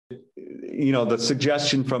the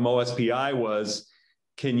suggestion from OSPI was,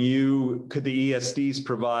 could the ESDs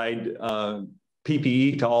provide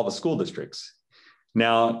PPE to all the school districts?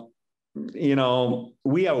 Now, we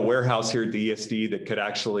have a warehouse here at the ESD that could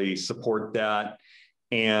actually support that.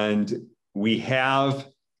 And we have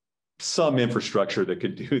some infrastructure that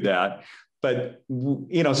could do that. But,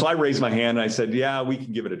 so I raised my hand and I said, yeah, we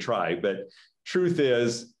can give it a try. But truth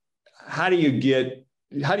is, how do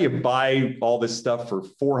you buy all this stuff for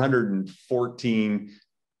 414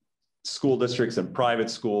 school districts and private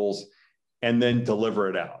schools and then deliver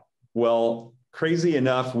it out? Well, crazy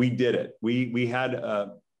enough, we did it. We had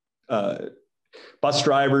bus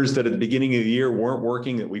drivers that at the beginning of the year weren't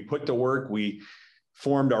working, that we put to work. We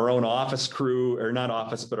formed our own office crew, or not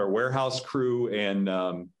office, but our warehouse crew,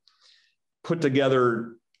 and put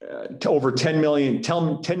together over 10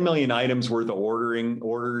 million items worth of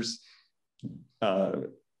orders. I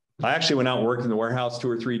actually went out and worked in the warehouse 2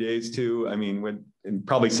 or 3 days too. I mean, it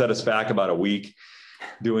probably set us back about a week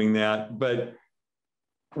doing that. But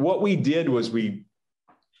what we did was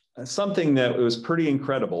something that was pretty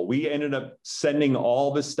incredible. We ended up sending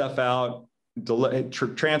all this stuff out,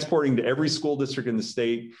 transporting to every school district in the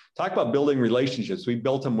state. Talk about building relationships. We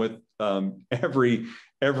built them with every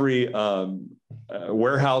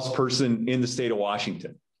warehouse person in the state of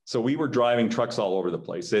Washington. So we were driving trucks all over the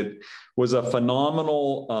place. It was a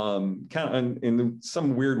phenomenal, kind of in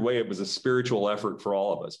some weird way, it was a spiritual effort for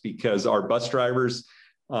all of us, because our bus drivers,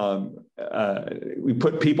 we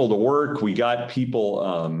put people to work. We got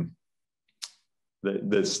people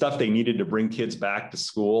the stuff they needed to bring kids back to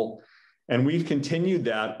school. And we've continued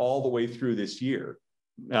that all the way through this year.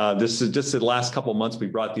 This is just the last couple of months, we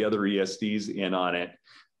brought the other ESDs in on it.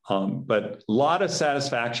 But a lot of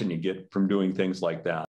satisfaction you get from doing things like that.